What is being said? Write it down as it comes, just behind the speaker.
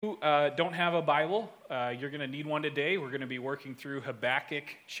Don't have a Bible, you're going to need one today. We're going to be working through Habakkuk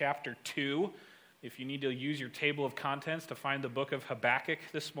chapter 2. If you need to use your table of contents to find the book of Habakkuk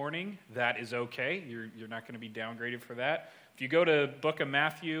this morning, that is okay. You're not going to be downgraded for that. If you go to book of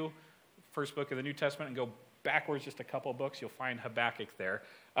Matthew, first book of the New Testament, and go backwards just a couple books, you'll find Habakkuk there.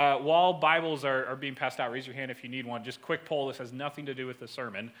 While Bibles are being passed out, raise your hand if you need one. Just quick poll, this has nothing to do with the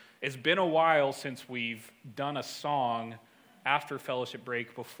sermon. It's been a while since we've done a song after fellowship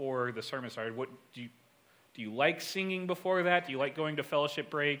break before the sermon started. What do you like singing before that? Do you like going to fellowship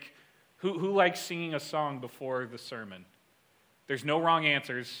break? Who likes singing a song before the sermon? There's no wrong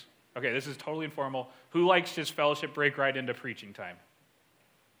answers. Okay, this is totally informal. Who likes just fellowship break right into preaching time?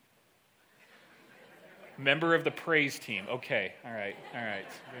 Member of the praise team. Okay, all right.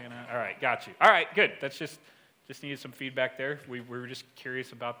 All right, got you. All right, good. That's just needed some feedback there. We were just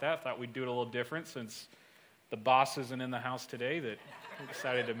curious about that. Thought we'd do it a little different since the boss isn't in the house today, that we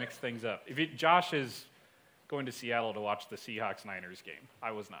decided to mix things up. Josh is going to Seattle to watch the Seahawks-Niners game.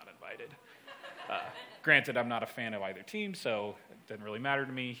 I was not invited. Granted, I'm not a fan of either team, so it doesn't really matter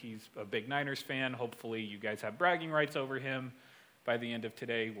to me. He's a big Niners fan. Hopefully you guys have bragging rights over him by the end of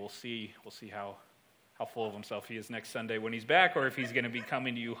today. We'll see how full of himself he is next Sunday when he's back, or if he's going to be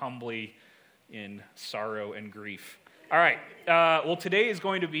coming to you humbly in sorrow and grief. All right. Well, today is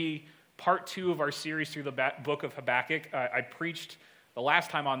going to be part 2 of our series through the book of Habakkuk. I preached the last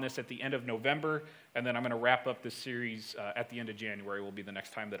time on this at the end of November, and then I'm going to wrap up this series at the end of January will be the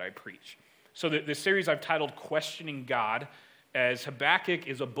next time that I preach. So the series I've titled Questioning God, as Habakkuk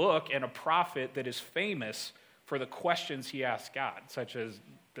is a book and a prophet that is famous for the questions he asks God, such as,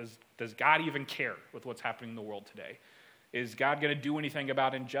 does God even care with what's happening in the world today? Is God going to do anything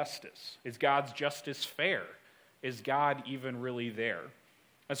about injustice? Is God's justice fair? Is God even really there?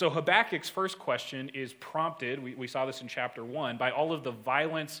 And so Habakkuk's first question is prompted, we saw this in chapter 1, by all of the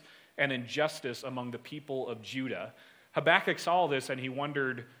violence and injustice among the people of Judah. Habakkuk saw this and he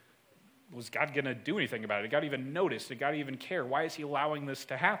wondered, was God going to do anything about it? Did God even notice? Did God even care? Why is he allowing this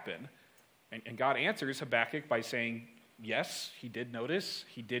to happen? And God answers Habakkuk by saying, yes, he did notice,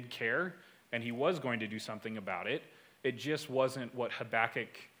 he did care, and he was going to do something about it. It just wasn't what Habakkuk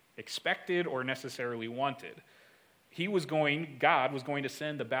expected or necessarily wanted. God was going to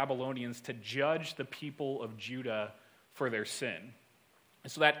send the Babylonians to judge the people of Judah for their sin.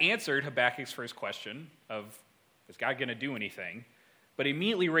 And so that answered Habakkuk's first question of, is God going to do anything? But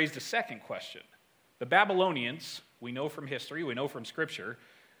immediately raised a second question. The Babylonians, we know from history, we know from Scripture,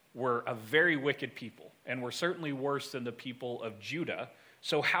 were a very wicked people, and were certainly worse than the people of Judah.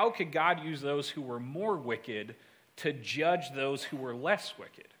 So how could God use those who were more wicked to judge those who were less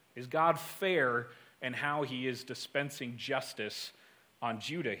wicked? Is God fair and how he is dispensing justice on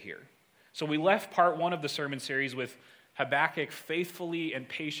Judah here? So we left part 1 of the sermon series with Habakkuk faithfully and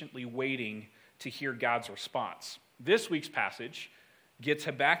patiently waiting to hear God's response. This week's passage gets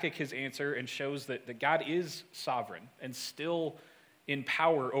Habakkuk his answer and shows that God is sovereign and still in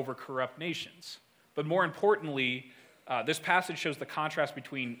power over corrupt nations. But more importantly, this passage shows the contrast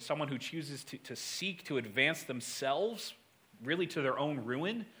between someone who chooses to seek to advance themselves, really to their own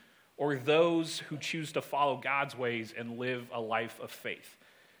ruin, or those who choose to follow God's ways and live a life of faith.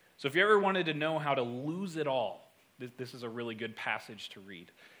 So if you ever wanted to know how to lose it all, this is a really good passage to read.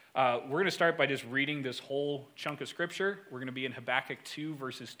 We're going to start by just reading this whole chunk of Scripture. We're going to be in Habakkuk 2,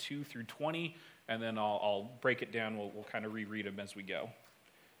 verses 2 through 20, and then I'll break it down. We'll kind of reread them as we go.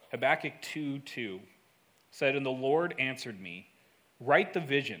 Habakkuk 2:2 said, "And the Lord answered me, write the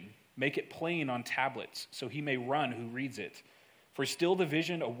vision, make it plain on tablets, so he may run who reads it. For still the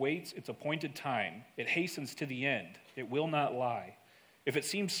vision awaits its appointed time. It hastens to the end. It will not lie. If it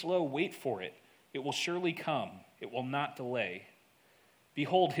seems slow, wait for it. It will surely come. It will not delay.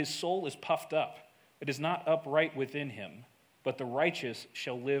 Behold, his soul is puffed up. It is not upright within him, but the righteous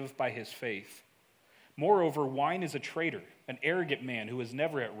shall live by his faith. Moreover, wine is a traitor, an arrogant man who is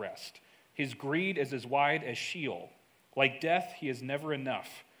never at rest. His greed is as wide as Sheol. Like death, he is never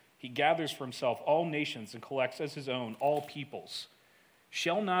enough. He gathers for himself all nations and collects as his own all peoples.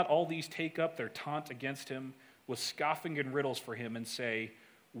 Shall not all these take up their taunt against him with scoffing and riddles for him and say,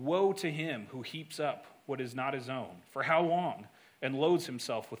 woe to him who heaps up what is not his own? For how long? And loads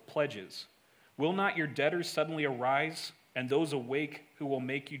himself with pledges. Will not your debtors suddenly arise, and those awake who will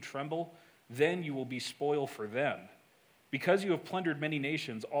make you tremble? Then you will be spoil for them. Because you have plundered many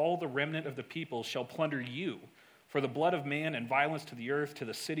nations, all the remnant of the people shall plunder you, for the blood of man and violence to the earth, to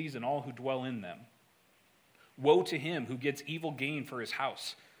the cities and all who dwell in them. Woe to him who gets evil gain for his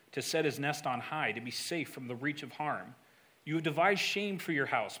house, to set his nest on high, to be safe from the reach of harm. You have devised shame for your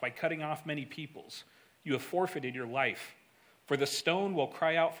house by cutting off many peoples. You have forfeited your life. For the stone will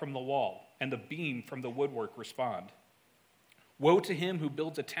cry out from the wall, and the beam from the woodwork respond. Woe to him who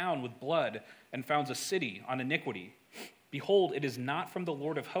builds a town with blood and founds a city on iniquity. Behold, it is not from the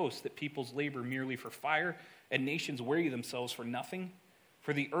Lord of hosts that peoples labor merely for fire, and nations weary themselves for nothing.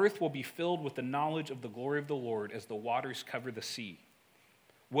 For the earth will be filled with the knowledge of the glory of the Lord as the waters cover the sea.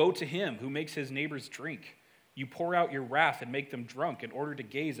 Woe to him who makes his neighbors drink. You pour out your wrath and make them drunk in order to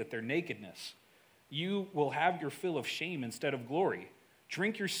gaze at their nakedness. You will have your fill of shame instead of glory.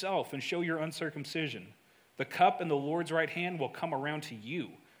 Drink yourself and show your uncircumcision. The cup in the Lord's right hand will come around to you,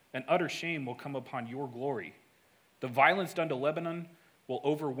 and utter shame will come upon your glory. The violence done to Lebanon will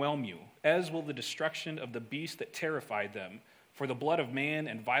overwhelm you, as will the destruction of the beast that terrified them, for the blood of man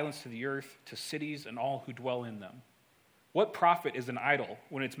and violence to the earth, to cities and all who dwell in them. What profit is an idol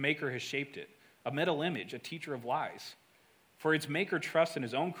when its maker has shaped it, a metal image, a teacher of lies? For its maker trusts in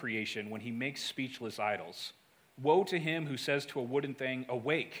his own creation when he makes speechless idols. Woe to him who says to a wooden thing,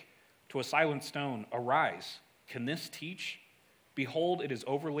 awake, to a silent stone, arise. Can this teach? Behold, it is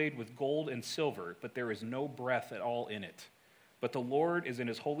overlaid with gold and silver, but there is no breath at all in it. But the Lord is in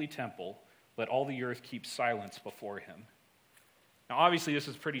his holy temple. Let all the earth keep silence before him. Now, obviously, this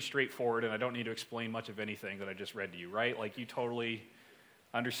is pretty straightforward, and I don't need to explain much of anything that I just read to you, right? Like, you totally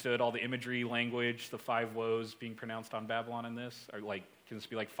understood all the imagery, language, the 5 woes being pronounced on Babylon in this? Or, like, can this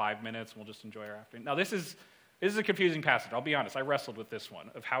be like 5 minutes, and we'll just enjoy our afternoon? Now, this is a confusing passage. I'll be honest. I wrestled with this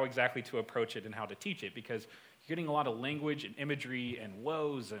one, of how exactly to approach it and how to teach it, because you're getting a lot of language and imagery and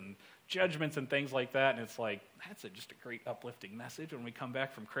woes and judgments and things like that, and it's like, that's just a great uplifting message when we come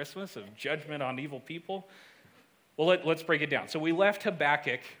back from Christmas of judgment on evil people. Well, let's break it down. So we left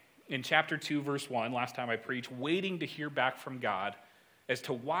Habakkuk in chapter 2, verse 1, last time I preached, waiting to hear back from God as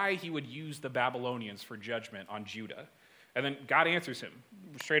to why he would use the Babylonians for judgment on Judah. And then God answers him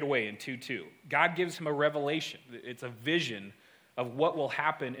straight away in 2:2. God gives him a revelation. It's a vision of what will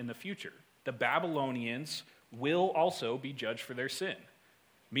happen in the future. The Babylonians will also be judged for their sin.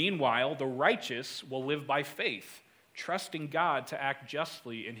 Meanwhile, the righteous will live by faith, trusting God to act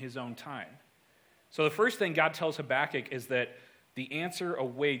justly in his own time. So the first thing God tells Habakkuk is that the answer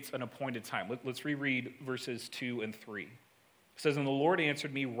awaits an appointed time. Let's reread verses 2 and 3. It says, And the Lord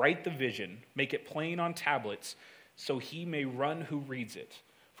answered me, write the vision, make it plain on tablets, so he may run who reads it.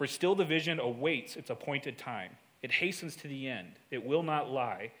 For still the vision awaits its appointed time. It hastens to the end. It will not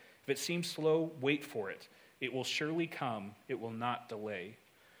lie. If it seems slow, wait for it. It will surely come. It will not delay.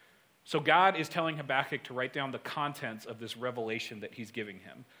 So God is telling Habakkuk to write down the contents of this revelation that he's giving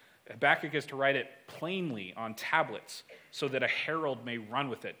him. Habakkuk is to write it plainly on tablets so that a herald may run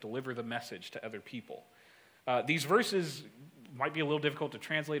with it, deliver the message to other people. These verses might be a little difficult to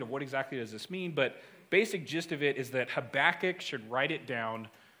translate of what exactly does this mean, but basic gist of it is that Habakkuk should write it down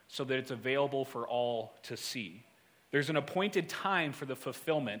so that it's available for all to see. There's an appointed time for the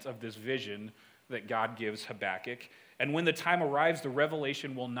fulfillment of this vision that God gives Habakkuk, and when the time arrives, the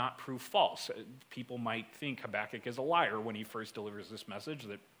revelation will not prove false. People might think Habakkuk is a liar when he first delivers this message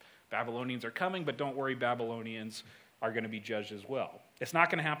that Babylonians are coming, but don't worry, Babylonians are going to be judged as well. It's not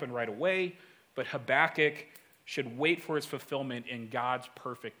going to happen right away, but Habakkuk should wait for its fulfillment in God's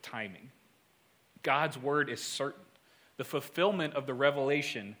perfect timing. God's word is certain. The fulfillment of the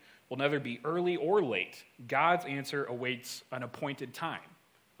revelation will neither be early or late. God's answer awaits an appointed time.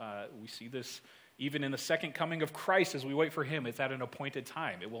 We see this even in the second coming of Christ as we wait for him. It's at an appointed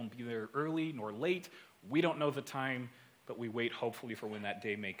time. It won't be there early nor late. We don't know the time, but we wait hopefully for when that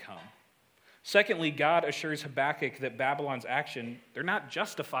day may come. Secondly, God assures Habakkuk that Babylon's action, they're not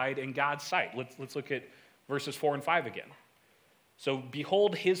justified in God's sight. Let's look at verses 4 and 5 again. So,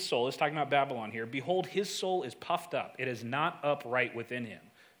 behold his soul, it's talking about Babylon here. Behold, his soul is puffed up. It is not upright within him,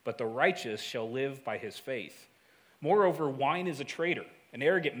 but the righteous shall live by his faith. Moreover, wine is a traitor, an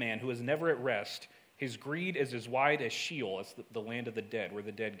arrogant man who is never at rest. His greed is as wide as Sheol, as the land of the dead, where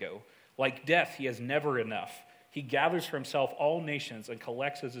the dead go. Like death, he has never enough. He gathers for himself all nations and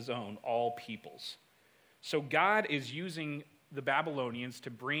collects as his own all peoples. So God is using the Babylonians to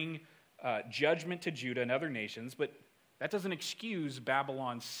bring judgment to Judah and other nations, but that doesn't excuse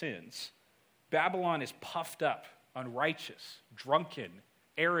Babylon's sins. Babylon is puffed up, unrighteous, drunken,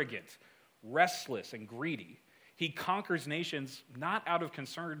 arrogant, restless, and greedy. He conquers nations not out of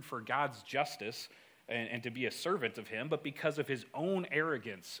concern for God's justice and to be a servant of him, but because of his own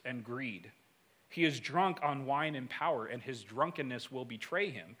arrogance and greed. He is drunk on wine and power, and his drunkenness will betray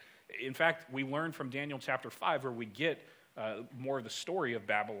him. In fact, we learn from Daniel chapter 5, where we get more of the story of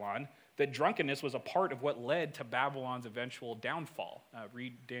Babylon, that drunkenness was a part of what led to Babylon's eventual downfall.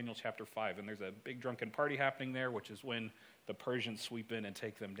 Read Daniel chapter 5, and there's a big drunken party happening there, which is when the Persians sweep in and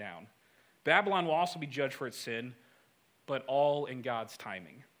take them down. Babylon will also be judged for its sin, but all in God's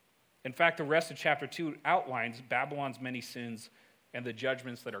timing. In fact, the rest of chapter 2 outlines Babylon's many sins and the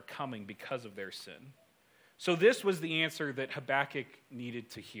judgments that are coming because of their sin. So this was the answer that Habakkuk needed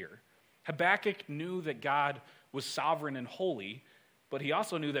to hear. Habakkuk knew that God was sovereign and holy, but he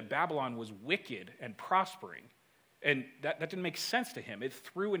also knew that Babylon was wicked and prospering. And that didn't make sense to him. It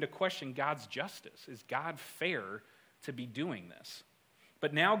threw into question God's justice. Is God fair to be doing this?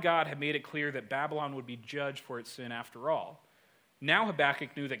 But now God had made it clear that Babylon would be judged for its sin after all. Now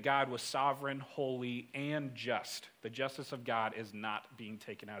Habakkuk knew that God was sovereign, holy, and just. The justice of God is not being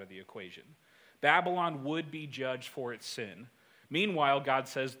taken out of the equation. Babylon would be judged for its sin. Meanwhile, God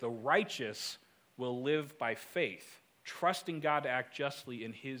says the righteous will live by faith, trusting God to act justly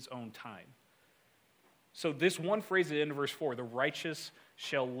in his own time. So this one phrase at the end of verse 4, the righteous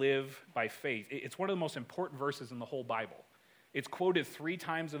shall live by faith. It's one of the most important verses in the whole Bible. It's quoted 3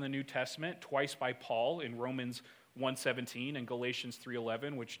 times in the New Testament, twice by Paul in Romans 1:17 and Galatians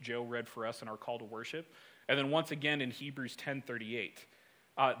 3:11, which Joe read for us in our call to worship, and then once again in Hebrews 10:38.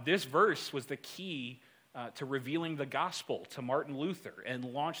 This verse was the key to revealing the gospel to Martin Luther and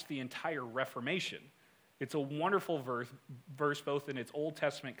launched the entire Reformation. It's a wonderful verse both in its Old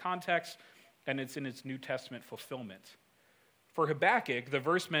Testament context and it's in its New Testament fulfillment. For Habakkuk, the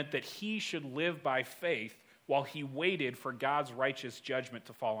verse meant that he should live by faith while he waited for God's righteous judgment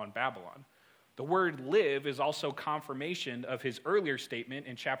to fall on Babylon. The word live is also confirmation of his earlier statement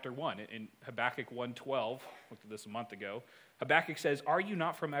in chapter 1. In Habakkuk 1:12, looked at this a month ago, Habakkuk says, "Are you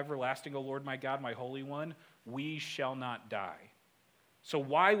not from everlasting, O Lord my God, my Holy One? We shall not die." So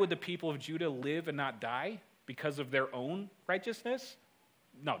why would the people of Judah live and not die? Because of their own righteousness?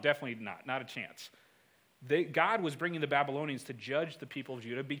 No, definitely not a chance. God was bringing the Babylonians to judge the people of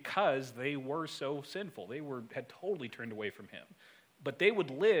Judah because they were so sinful. They had totally turned away from him. But they would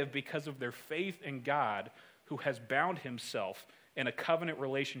live because of their faith in God, who has bound himself in a covenant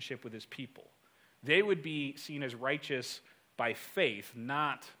relationship with his people. They would be seen as righteous by faith,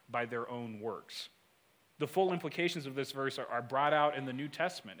 not by their own works. The full implications of this verse are brought out in the New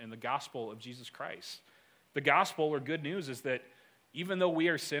Testament, in the gospel of Jesus Christ. The gospel, or good news, is that even though we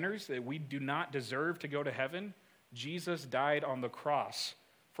are sinners, that we do not deserve to go to heaven, Jesus died on the cross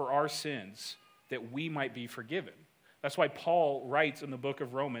for our sins that we might be forgiven. That's why Paul writes in the book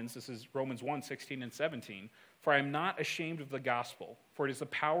of Romans, this is Romans 1:16 and 17, "For I am not ashamed of the gospel, for it is the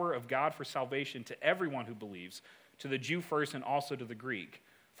power of God for salvation to everyone who believes, to the Jew first and also to the Greek.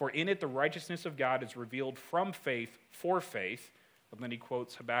 For in it the righteousness of God is revealed from faith for faith." And then he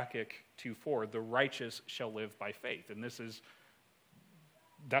quotes Habakkuk 2:4, "The righteous shall live by faith." And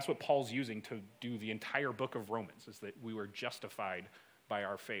that's what Paul's using to do the entire book of Romans, is that we were justified by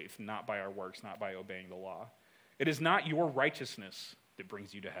our faith, not by our works, not by obeying the law. It is not your righteousness that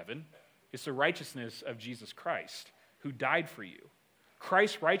brings you to heaven. It's the righteousness of Jesus Christ, who died for you.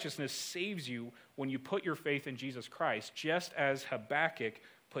 Christ's righteousness saves you when you put your faith in Jesus Christ, just as Habakkuk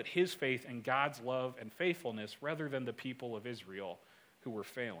put his faith in God's love and faithfulness rather than the people of Israel who were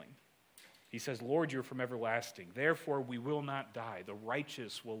failing. He says, "Lord, you're from everlasting. Therefore, we will not die. The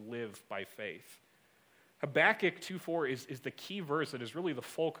righteous will live by faith." Habakkuk 2:4 is the key verse that is really the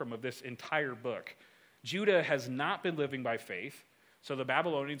fulcrum of this entire book. Judah has not been living by faith, so the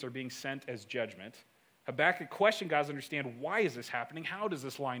Babylonians are being sent as judgment. Habakkuk questioned God's understanding. Why is this happening? How does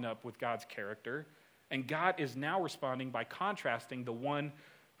this line up with God's character? And God is now responding by contrasting the one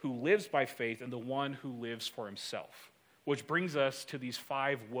who lives by faith and the one who lives for himself, which brings us to these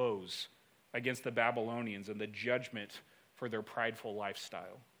 5 woes against the Babylonians and the judgment for their prideful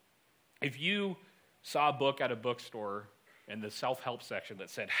lifestyle. If you saw a book at a bookstore in the self-help section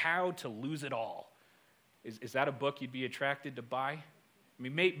that said, "How to Lose It All," is that a book you'd be attracted to buy? I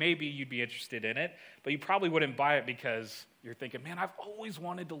mean, maybe you'd be interested in it, but you probably wouldn't buy it because you're thinking, "Man, I've always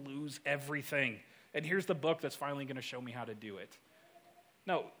wanted to lose everything, and here's the book that's finally going to show me how to do it."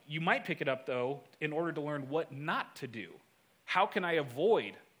 No, you might pick it up, though, in order to learn what not to do. How can I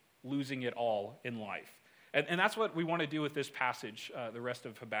avoid losing it all in life? And that's what we want to do with this passage, the rest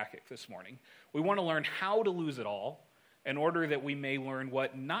of Habakkuk this morning. We want to learn how to lose it all in order that we may learn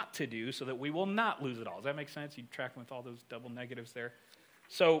what not to do so that we will not lose it all. Does that make sense? You tracking with all those double negatives there?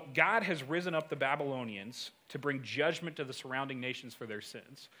 So God has risen up the Babylonians to bring judgment to the surrounding nations for their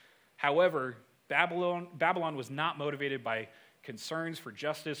sins. However, Babylon was not motivated by concerns for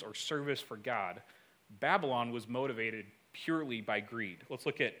justice or service for God. Babylon was motivated purely by greed. Let's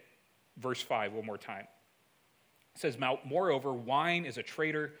look at verse 5 one more time. It says, "Moreover, wine is a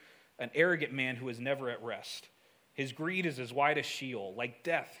traitor, an arrogant man who is never at rest. His greed is as wide as Sheol. Like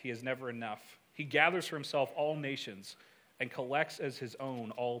death, he is never enough. He gathers for himself all nations and collects as his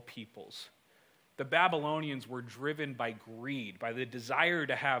own all peoples." The Babylonians were driven by greed, by the desire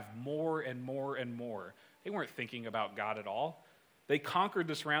to have more and more and more. They weren't thinking about God at all. They conquered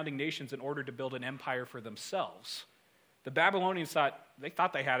the surrounding nations in order to build an empire for themselves. The Babylonians thought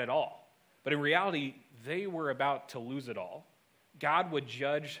they had it all. But in reality, they were about to lose it all. God would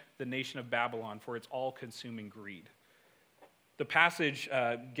judge the nation of Babylon for its all-consuming greed. The passage,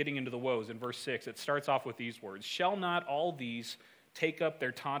 getting into the woes in verse 6, it starts off with these words, "Shall not all these take up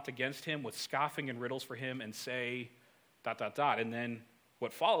their taunt against him with scoffing and riddles for him and say, ... And then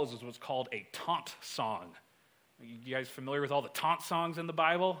what follows is what's called a taunt song. You guys familiar with all the taunt songs in the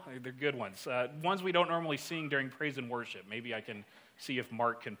Bible? They're good ones. Ones we don't normally sing during praise and worship. Maybe I can see if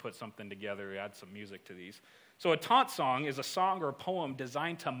Mark can put something together, add some music to these. So a taunt song is a song or a poem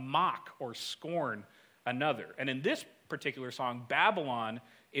designed to mock or scorn another. And in this particular song, Babylon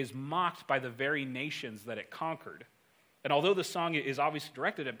is mocked by the very nations that it conquered. And although the song is obviously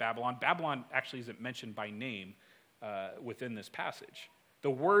directed at Babylon, Babylon actually isn't mentioned by name within this passage. The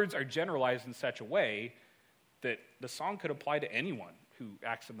words are generalized in such a way that the song could apply to anyone who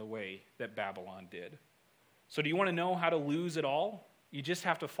acts in the way that Babylon did. So do you want to know how to lose it all? You just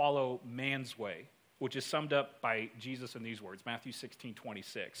have to follow man's way, which is summed up by Jesus in these words, Matthew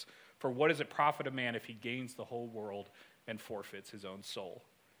 16:26. For what does it profit a man if he gains the whole world and forfeits his own soul?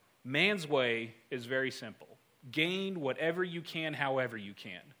 Man's way is very simple. Gain whatever you can, however you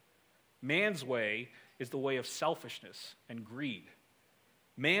can. Man's way is the way of selfishness and greed.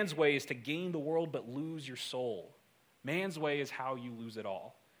 Man's way is to gain the world but lose your soul. Man's way is how you lose it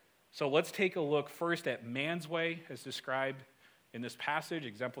all. So let's take a look first at man's way as described in this passage,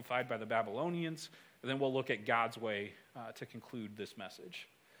 exemplified by the Babylonians, and then we'll look at God's way to conclude this message.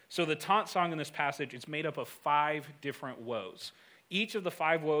 So the taunt song in this passage is made up of 5 different woes. Each of the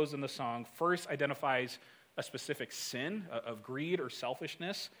 5 woes in the song first identifies a specific sin of greed or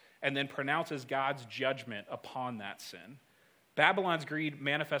selfishness, and then pronounces God's judgment upon that sin. Babylon's greed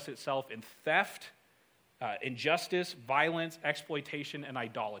manifests itself in theft, injustice, violence, exploitation, and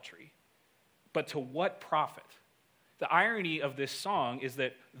idolatry. But to what profit? The irony of this song is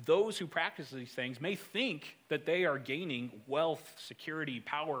that those who practice these things may think that they are gaining wealth, security,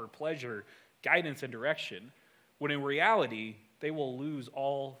 power, pleasure, guidance, and direction, when in reality, they will lose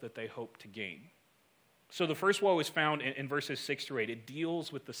all that they hope to gain. So the first woe is found in verses 6 through 8. It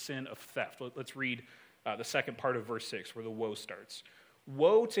deals with the sin of theft. Let's read the second part of verse 6, where the woe starts.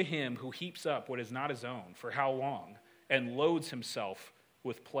 Woe to him who heaps up what is not his own, for how long, and loads himself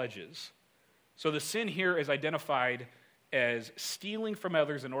with pledges. So the sin here is identified as stealing from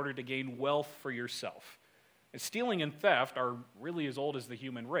others in order to gain wealth for yourself. And stealing and theft are really as old as the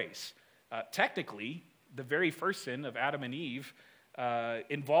human race. Technically, the very first sin of Adam and Eve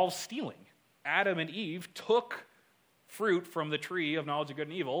involves stealing. Adam and Eve took fruit from the tree of knowledge of good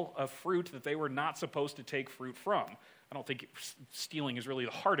and evil, a fruit that they were not supposed to take fruit from. I don't think stealing is really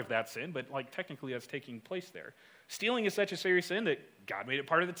the heart of that sin, but technically that's taking place there. Stealing is such a serious sin that God made it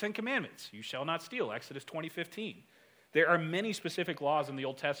part of the 10 Commandments. You shall not steal, Exodus 20:15. There are many specific laws in the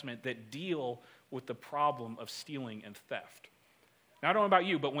Old Testament that deal with the problem of stealing and theft. Now, I don't know about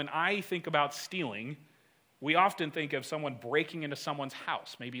you, but when I think about stealing, we often think of someone breaking into someone's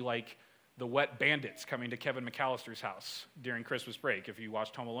house, maybe like the wet bandits coming to Kevin McAllister's house during Christmas break, if you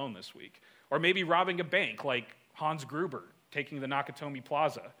watched Home Alone this week. Or maybe robbing a bank like Hans Gruber taking the Nakatomi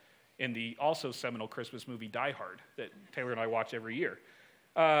Plaza in the also seminal Christmas movie Die Hard that Taylor and I watch every year.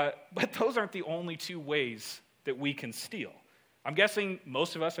 But those aren't the only 2 ways that we can steal. I'm guessing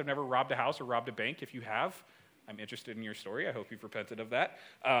most of us have never robbed a house or robbed a bank. If you have, I'm interested in your story. I hope you've repented of that.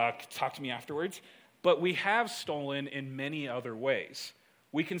 Talk to me afterwards. But we have stolen in many other ways.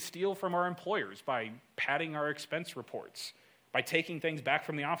 We can steal from our employers by padding our expense reports, by taking things back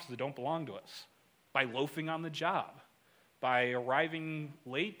from the office that don't belong to us, by loafing on the job, by arriving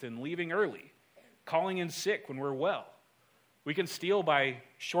late and leaving early, calling in sick when we're well. We can steal by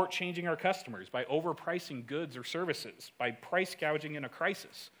shortchanging our customers, by overpricing goods or services, by price gouging in a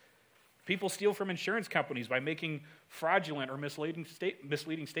crisis. People steal from insurance companies by making fraudulent or misleading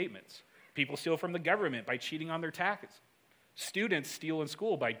statements. People steal from the government by cheating on their taxes. Students steal in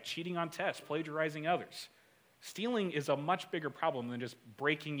school by cheating on tests, plagiarizing others. Stealing is a much bigger problem than just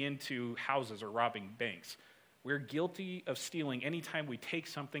breaking into houses or robbing banks. We're guilty of stealing anytime we take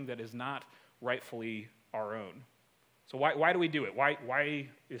something that is not rightfully our own. So why do we do it? Why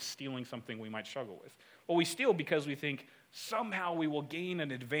is stealing something we might struggle with? Well, we steal because we think somehow we will gain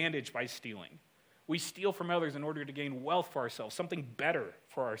an advantage by stealing. We steal from others in order to gain wealth for ourselves, something better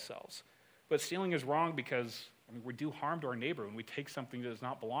for ourselves. But stealing is wrong because we do harm to our neighbor when we take something that does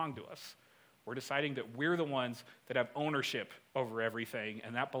not belong to us. We're deciding that we're the ones that have ownership over everything,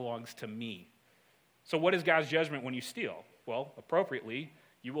 and that belongs to me. So what is God's judgment when you steal? Well, appropriately,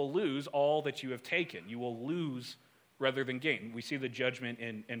 you will lose all that you have taken. You will lose rather than gain. We see the judgment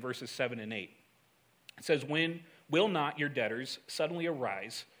in verses 7 and 8. It says, "When will not your debtors suddenly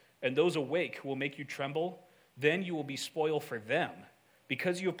arise, and those awake will make you tremble? Then you will be spoil for them.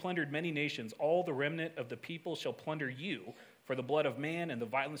 Because you have plundered many nations, all the remnant of the people shall plunder you for the blood of man and the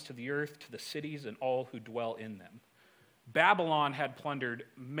violence to the earth, to the cities and all who dwell in them." Babylon had plundered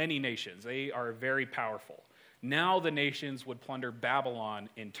many nations. They are very powerful. Now the nations would plunder Babylon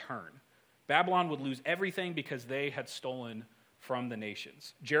in turn. Babylon would lose everything because they had stolen from the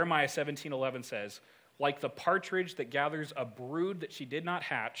nations. Jeremiah 17:11 says, "Like the partridge that gathers a brood that she did not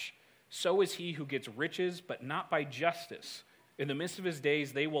hatch, so is he who gets riches, but not by justice. In the midst of his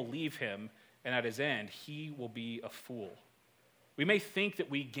days, they will leave him, and at his end, he will be a fool." We may think that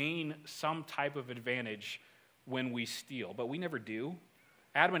we gain some type of advantage when we steal, but we never do.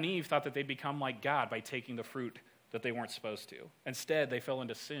 Adam and Eve thought that they'd become like God by taking the fruit that they weren't supposed to. Instead, they fell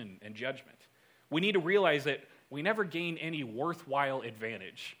into sin and judgment. We need to realize that we never gain any worthwhile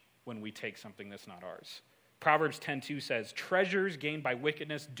advantage when we take something that's not ours. Proverbs 10:2 says, "Treasures gained by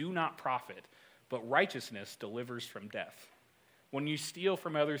wickedness do not profit, but righteousness delivers from death." When you steal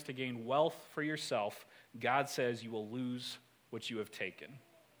from others to gain wealth for yourself, God says you will lose what you have taken.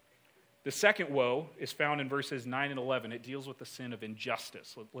 The second woe is found in verses 9 and 11. It deals with the sin of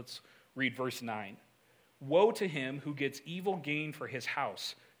injustice. Let's read verse 9. "Woe to him who gets evil gain for his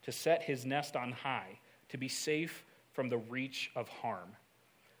house, to set his nest on high, to be safe from the reach of harm."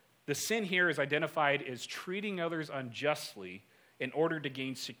 The sin here is identified as treating others unjustly in order to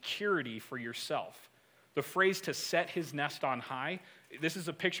gain security for yourself. The phrase "to set his nest on high," this is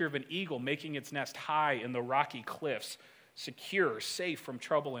a picture of an eagle making its nest high in the rocky cliffs, secure, safe from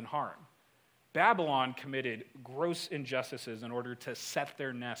trouble and harm. Babylon committed gross injustices in order to set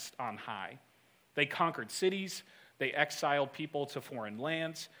their nest on high. They conquered cities, they exiled people to foreign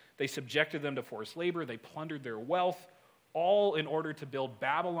lands, they subjected them to forced labor, they plundered their wealth, all in order to build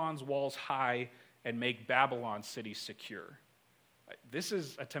Babylon's walls high and make Babylon's cities secure. This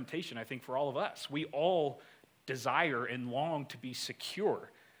is a temptation, I think, for all of us. We all desire and long to be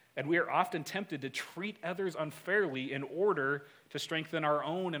secure, and we are often tempted to treat others unfairly in order to strengthen our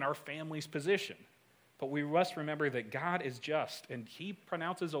own and our family's position. But we must remember that God is just, and he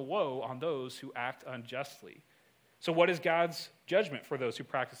pronounces a woe on those who act unjustly. So what is God's judgment for those who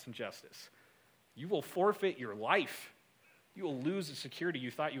practice injustice? You will forfeit your life. You will lose the security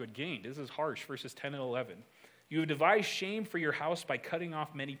you thought you had gained. This is harsh, verses 10 and 11. "You have devised shame for your house by cutting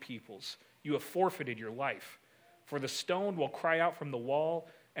off many peoples. You have forfeited your life. For the stone will cry out from the wall,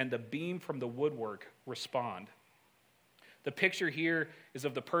 and the beam from the woodwork respond." The picture here is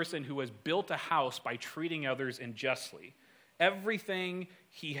of the person who has built a house by treating others unjustly. Everything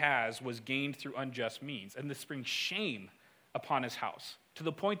he has was gained through unjust means, and this brings shame upon his house, to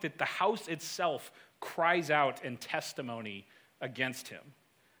the point that the house itself cries out in testimony against him.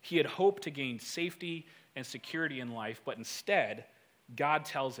 He had hoped to gain safety and security in life, but instead, God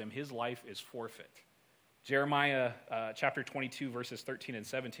tells him his life is forfeit. Jeremiah chapter 22, verses 13 and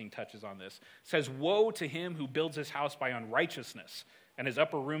 17 touches on this. It says, "Woe to him who builds his house by unrighteousness and his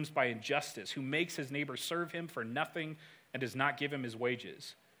upper rooms by injustice, who makes his neighbor serve him for nothing and does not give him his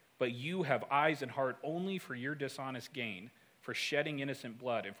wages. But you have eyes and heart only for your dishonest gain, for shedding innocent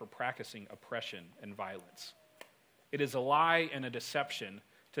blood and for practicing oppression and violence." It is a lie and a deception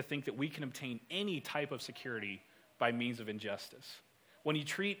to think that we can obtain any type of security by means of injustice. When you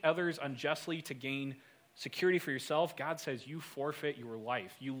treat others unjustly to gain security for yourself, God says you forfeit your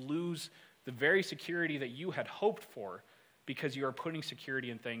life. You lose the very security that you had hoped for because you are putting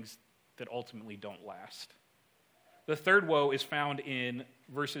security in things that ultimately don't last. The third woe is found in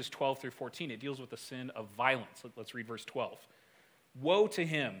verses 12 through 14. It deals with the sin of violence. Let's read verse 12. "Woe to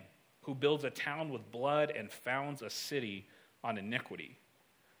him who builds a town with blood and founds a city on iniquity."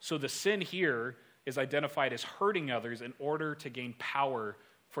 So the sin here is identified as hurting others in order to gain power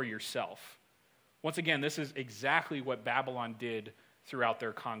for yourself. Once again, this is exactly what Babylon did throughout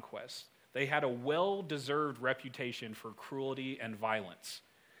their conquest. They had a well-deserved reputation for cruelty and violence.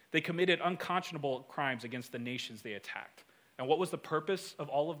 They committed unconscionable crimes against the nations they attacked. And what was the purpose of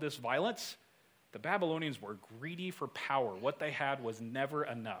all of this violence? The Babylonians were greedy for power. What they had was never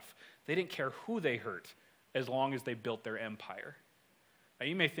enough. They didn't care who they hurt as long as they built their empire. Now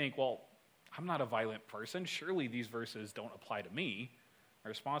you may think, well, I'm not a violent person. Surely these verses don't apply to me. My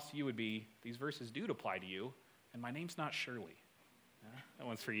response to you would be, these verses do apply to you, and my name's not Shirley. That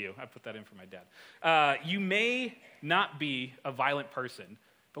one's for you. I put that in for my dad. You may not be a violent person,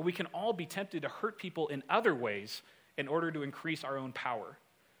 but we can all be tempted to hurt people in other ways in order to increase our own power.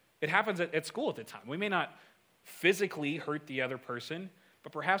 It happens at school at the time. We may not physically hurt the other person,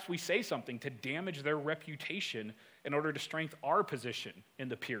 but perhaps we say something to damage their reputation in order to strengthen our position in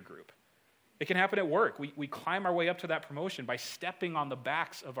the peer group. It can happen at work. We climb our way up to that promotion by stepping on the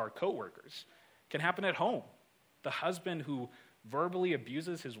backs of our coworkers. It can happen at home. The husband who verbally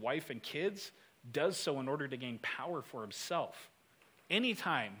abuses his wife and kids does so in order to gain power for himself.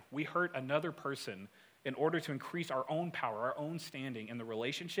 Anytime we hurt another person in order to increase our own power, our own standing in the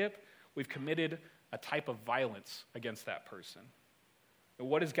relationship, we've committed a type of violence against that person. And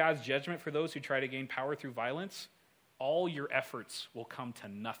what is God's judgment for those who try to gain power through violence? All your efforts will come to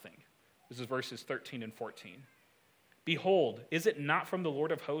nothing. This is verses 13 and 14. Behold, is it not from the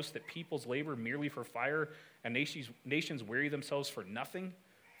Lord of hosts that peoples labor merely for fire and nations weary themselves for nothing?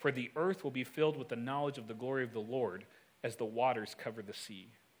 For the earth will be filled with the knowledge of the glory of the Lord as the waters cover the sea.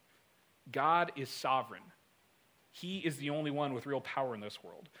 God is sovereign. He is the only one with real power in this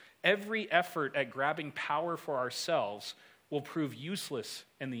world. Every effort at grabbing power for ourselves will prove useless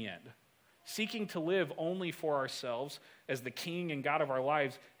in the end. Seeking to live only for ourselves as the king and God of our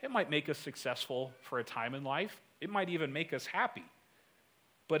lives, it might make us successful for a time in life. It might even make us happy.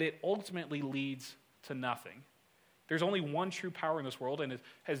 But it ultimately leads to nothing. There's only one true power in this world, and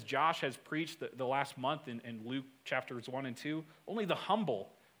as Josh has preached the last month in Luke chapters 1 and 2, only the humble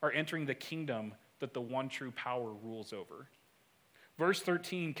are entering the kingdom that the one true power rules over. Verse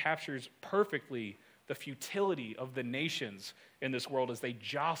 13 captures perfectly the futility of the nations in this world as they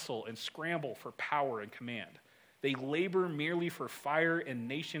jostle and scramble for power and command. They labor merely for fire, and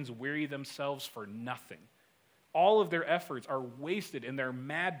nations weary themselves for nothing. All of their efforts are wasted in their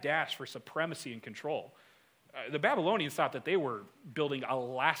mad dash for supremacy and control. The Babylonians thought that they were building a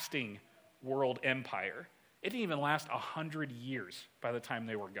lasting world empire. It didn't even last 100 years by the time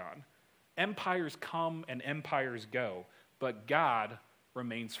they were gone. Empires come and empires go, but God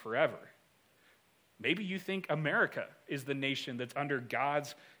remains forever. Maybe you think America is the nation that's under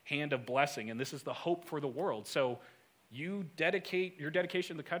God's hand of blessing, and this is the hope for the world. So your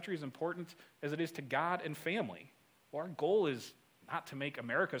dedication to the country is important as it is to God and family. Well, our goal is not to make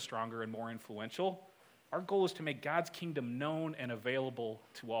America stronger and more influential. Our goal is to make God's kingdom known and available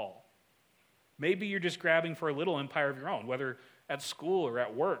to all. Maybe you're just grabbing for a little empire of your own, whether at school or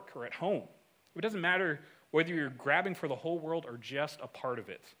at work or at home. It doesn't matter whether you're grabbing for the whole world or just a part of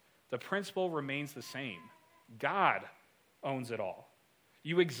it. The principle remains the same. God owns it all.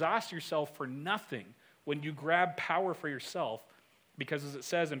 You exhaust yourself for nothing when you grab power for yourself, because as it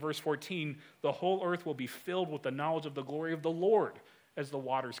says in verse 14, the whole earth will be filled with the knowledge of the glory of the Lord as the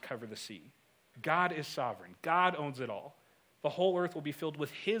waters cover the sea. God is sovereign. God owns it all. The whole earth will be filled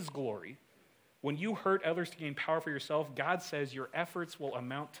with his glory. When you hurt others to gain power for yourself, God says your efforts will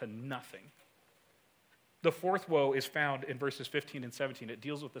amount to nothing. The fourth woe is found in verses 15 and 17. It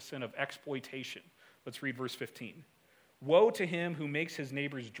deals with the sin of exploitation. Let's read verse 15. Woe to him who makes his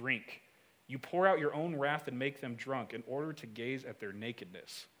neighbors drink. You pour out your own wrath and make them drunk in order to gaze at their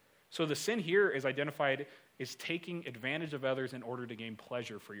nakedness. So the sin here is identified as taking advantage of others in order to gain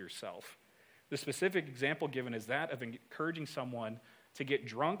pleasure for yourself. The specific example given is that of encouraging someone to get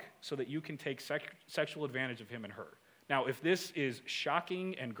drunk so that you can take sexual advantage of him and her. Now, if this is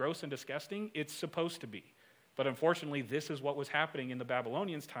shocking and gross and disgusting, it's supposed to be. But unfortunately, this is what was happening in the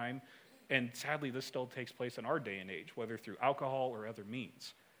Babylonians' time, and sadly, this still takes place in our day and age, whether through alcohol or other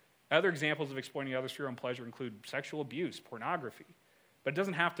means. Other examples of exploiting others for your own pleasure include sexual abuse, pornography. But it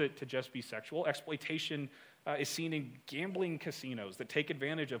doesn't have to just be sexual. Exploitation is seen in gambling casinos that take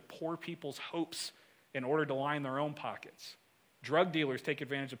advantage of poor people's hopes in order to line their own pockets. Drug dealers take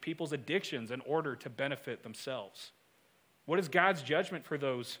advantage of people's addictions in order to benefit themselves. What is God's judgment for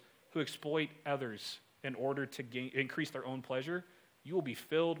those who exploit others in order to increase their own pleasure? You will be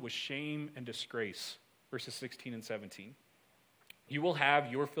filled with shame and disgrace. Verses 16 and 17. You will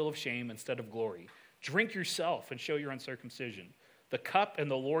have your fill of shame instead of glory. Drink yourself and show your uncircumcision. The cup in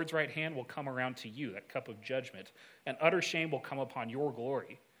the Lord's right hand will come around to you, that cup of judgment, and utter shame will come upon your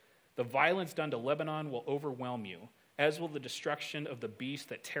glory. The violence done to Lebanon will overwhelm you, as will the destruction of the beast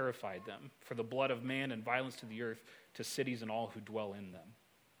that terrified them, for the blood of man and violence to the earth, to cities and all who dwell in them.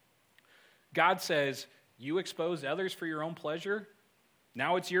 God says, you expose others for your own pleasure,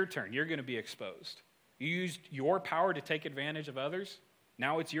 now it's your turn. You're going to be exposed. You used your power to take advantage of others,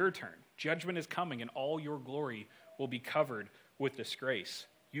 now it's your turn. Judgment is coming, and all your glory will be covered with disgrace.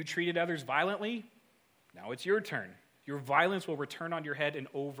 You treated others violently, now it's your turn. Your violence will return on your head and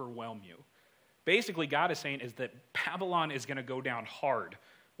overwhelm you. Basically, God is saying is that Babylon is going to go down hard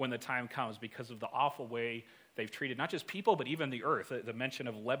when the time comes because of the awful way they've treated not just people, but even the earth. The mention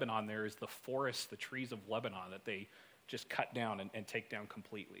of Lebanon there is the forests, the trees of Lebanon that they just cut down and take down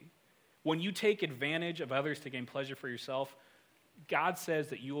completely. When you take advantage of others to gain pleasure for yourself, God says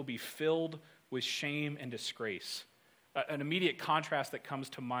that you will be filled with shame and disgrace. An immediate contrast that comes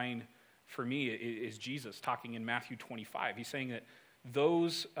to mind for me is Jesus talking in Matthew 25. He's saying that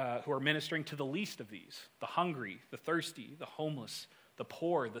those who are ministering to the least of these, the hungry, the thirsty, the homeless, the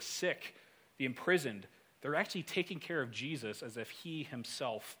poor, the sick, the imprisoned, they're actually taking care of Jesus as if he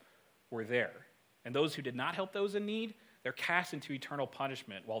himself were there. And those who did not help those in need, they're cast into eternal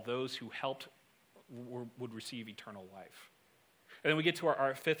punishment, while those who helped would receive eternal life. And then we get to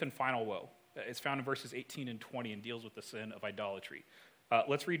our fifth and final woe. It's found in verses 18 and 20 and deals with the sin of idolatry.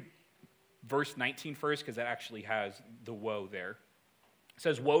 Let's read verse 19 first, because that actually has the woe there. It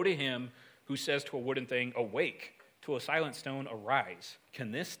says, "Woe to him who says to a wooden thing, 'Awake,' to a silent stone, 'Arise.'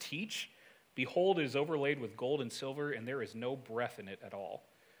 Can this teach? Behold, it is overlaid with gold and silver, and there is no breath in it at all."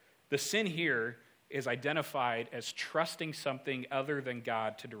 The sin here is identified as trusting something other than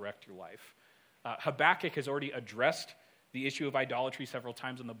God to direct your life. Habakkuk has already addressed the issue of idolatry several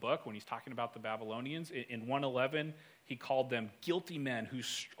times in the book when he's talking about the Babylonians. In 1:11, he called them guilty men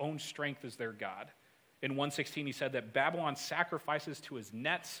whose own strength is their God. In 1:16, he said that Babylon sacrifices to his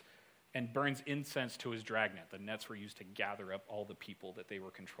nets and burns incense to his dragnet. The nets were used to gather up all the people that they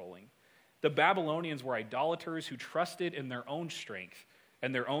were controlling. The Babylonians were idolaters who trusted in their own strength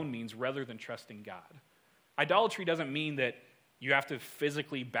and their own means rather than trusting God. Idolatry doesn't mean that you have to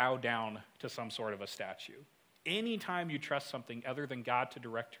physically bow down to some sort of a statue. Anytime you trust something other than God to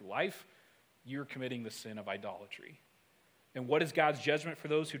direct your life, you're committing the sin of idolatry. And what is God's judgment for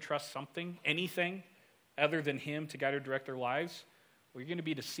those who trust something, anything, other than him to guide or direct their lives? Well, you're going to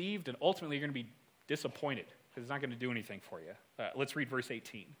be deceived, and ultimately you're going to be disappointed because it's not going to do anything for you. Let's read verse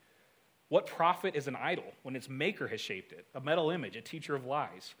 18. "What profit is an idol when its maker has shaped it, a metal image, a teacher of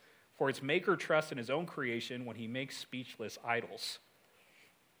lies? For its maker trusts in his own creation when he makes speechless idols."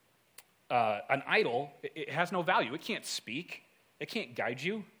 An idol, it has no value. It can't speak. It can't guide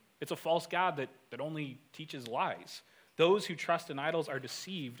you. It's a false god that only teaches lies. Those who trust in idols are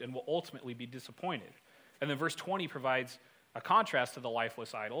deceived and will ultimately be disappointed. And then verse 20 provides a contrast to the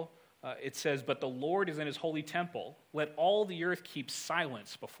lifeless idol. It says, "But the Lord is in his holy temple. Let all the earth keep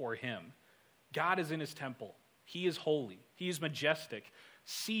silence before him." God is in his temple. He is holy. He is majestic.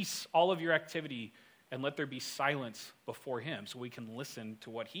 Cease all of your activity and let there be silence before him so we can listen to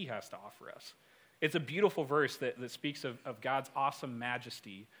what he has to offer us. It's a beautiful verse that speaks of God's awesome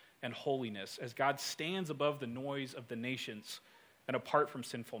majesty and holiness as God stands above the noise of the nations and apart from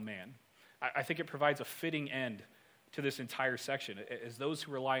sinful man. I think it provides a fitting end to this entire section, as those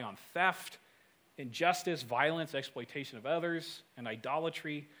who rely on theft, injustice, violence, exploitation of others, and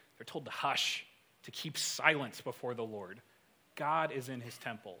idolatry, they're told to hush, to keep silence before the Lord. God is in his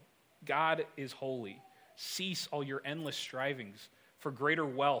temple. God is holy. Cease all your endless strivings for greater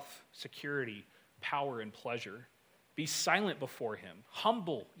wealth, security, power, and pleasure. Be silent before him.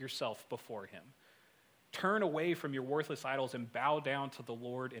 Humble yourself before him. Turn away from your worthless idols and bow down to the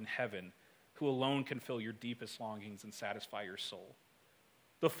Lord in heaven, who alone can fill your deepest longings and satisfy your soul.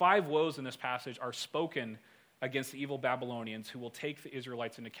 The 5 woes in this passage are spoken against the evil Babylonians who will take the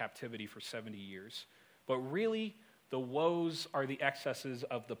Israelites into captivity for 70 years. But really, the woes are the excesses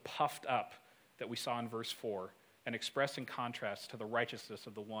of the puffed up that we saw in verse 4 and expressed in contrast to the righteousness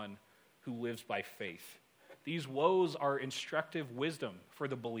of the one who lives by faith. These woes are instructive wisdom for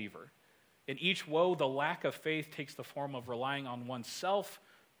the believer. In each woe, the lack of faith takes the form of relying on oneself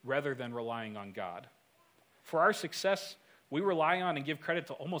rather than relying on God. For our success, we rely on and give credit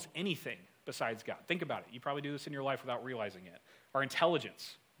to almost anything besides God. Think about it. You probably do this in your life without realizing it. Our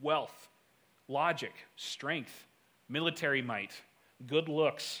intelligence, wealth, logic, strength, military might, good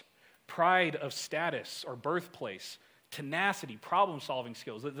looks, pride of status or birthplace, tenacity, problem-solving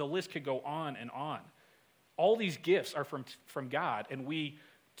skills. The list could go on and on. All these gifts are from God, and we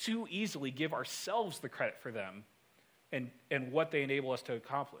too easily give ourselves the credit for them and what they enable us to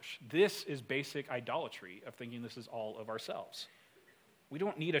accomplish. This is basic idolatry of thinking this is all of ourselves. We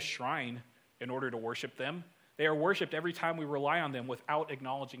don't need a shrine in order to worship them. They are worshipped every time we rely on them without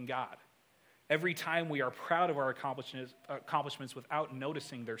acknowledging God. Every time we are proud of our accomplishments without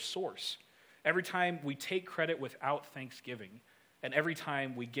noticing their source. Every time we take credit without thanksgiving. And every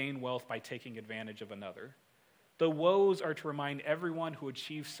time we gain wealth by taking advantage of another. The woes are to remind everyone who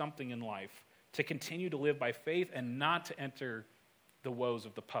achieves something in life to continue to live by faith and not to enter the woes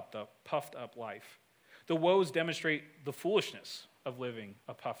of the puffed up life. The woes demonstrate the foolishness of living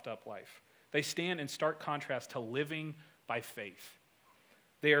a puffed up life. They stand in stark contrast to living by faith.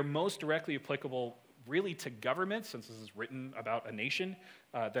 They are most directly applicable really to governments, since this is written about a nation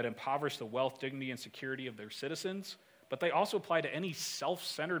that impoverish the wealth, dignity, and security of their citizens, but they also apply to any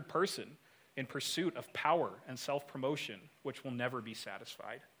self-centered person in pursuit of power and self-promotion, which will never be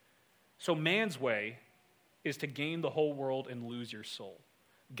satisfied. So man's way is to gain the whole world and lose your soul.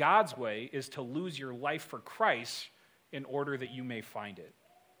 God's way is to lose your life for Christ in order that you may find it.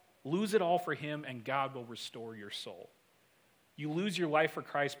 Lose it all for him, and God will restore your soul. You lose your life for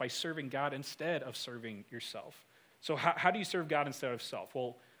Christ by serving God instead of serving yourself. So how do you serve God instead of self?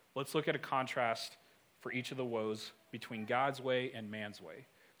 Well, let's look at a contrast for each of the woes between God's way and man's way.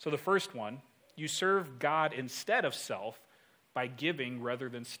 So the first one, you serve God instead of self by giving rather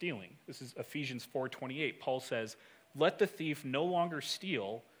than stealing. This is Ephesians 4:28. Paul says, "Let the thief no longer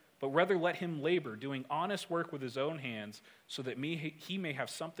steal, but rather let him labor, doing honest work with his own hands, so that he may have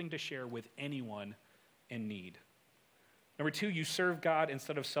something to share with anyone in need." Number two, you serve God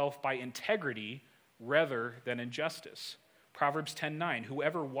instead of self by integrity rather than injustice. Proverbs 10:9,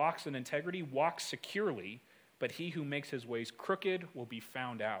 "Whoever walks in integrity walks securely, but he who makes his ways crooked will be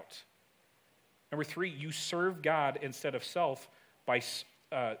found out." Number three, you serve God instead of self by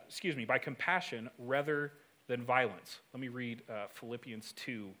compassion rather than violence. Let me read Philippians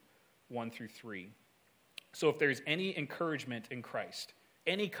 2:1-3. "So if there's any encouragement in Christ,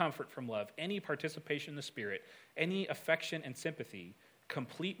 any comfort from love, any participation in the Spirit, any affection and sympathy,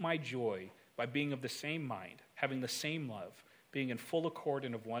 complete my joy by being of the same mind, having the same love, being in full accord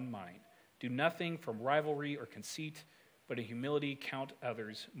and of one mind. Do nothing from rivalry or conceit, but in humility count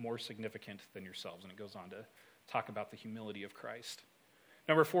others more significant than yourselves." And it goes on to talk about the humility of Christ.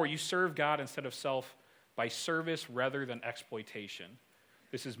 Number four, you serve God instead of self by service rather than exploitation.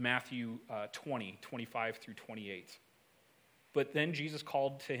 This is Matthew 20:25-28. "But then Jesus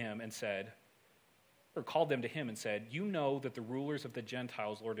called them to him and said, 'You know that the rulers of the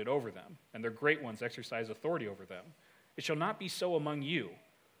Gentiles lord it over them, and their great ones exercise authority over them. It shall not be so among you,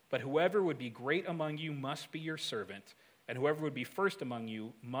 but whoever would be great among you must be your servant, and whoever would be first among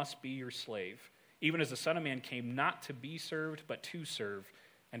you must be your slave, even as the Son of Man came not to be served, but to serve,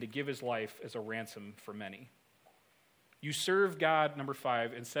 and to give his life as a ransom for many.'" You serve God, number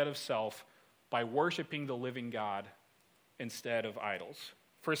five, instead of self by worshiping the living God instead of idols.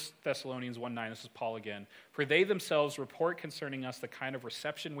 1 Thessalonians 1:9, this is Paul again. "For they themselves report concerning us the kind of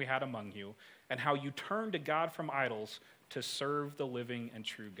reception we had among you, and how you turned to God from idols to serve the living and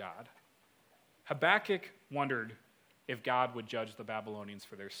true God." Habakkuk wondered if God would judge the Babylonians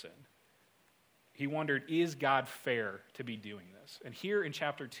for their sin. He wondered, is God fair to be doing this? And here in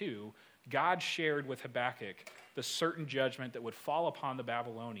chapter 2, God shared with Habakkuk the certain judgment that would fall upon the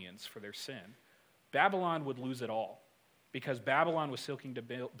Babylonians for their sin. Babylon would lose it all, because Babylon was seeking to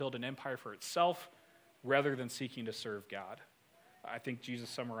build an empire for itself rather than seeking to serve God. I think Jesus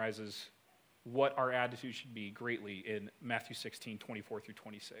summarizes what our attitude should be greatly in Matthew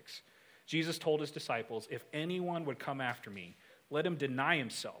 16:24-26. Jesus told his disciples, "If anyone would come after me, let him deny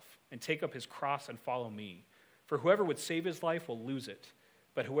himself and take up his cross and follow me. For whoever would save his life will lose it,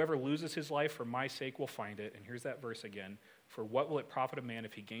 but whoever loses his life for my sake will find it." And here's that verse again. "For what will it profit a man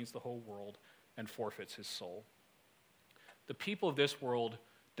if he gains the whole world and forfeits his soul?" The people of this world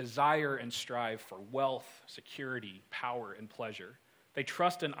desire and strive for wealth, security, power, and pleasure. They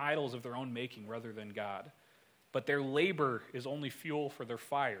trust in idols of their own making rather than God. But their labor is only fuel for their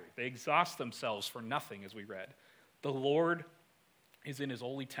fire. They exhaust themselves for nothing, as we read. The Lord is in his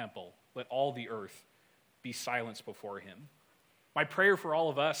holy temple. Let all the earth be silenced before him. My prayer for all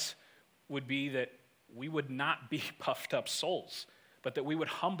of us would be that we would not be puffed up souls, but that we would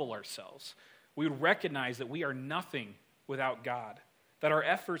humble ourselves. We would recognize that we are nothing without God, that our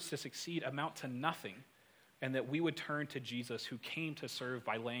efforts to succeed amount to nothing, and that we would turn to Jesus, who came to serve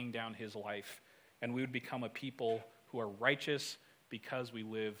by laying down his life, and we would become a people who are righteous because we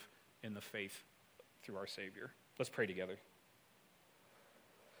live in the faith through our Savior. Let's pray together.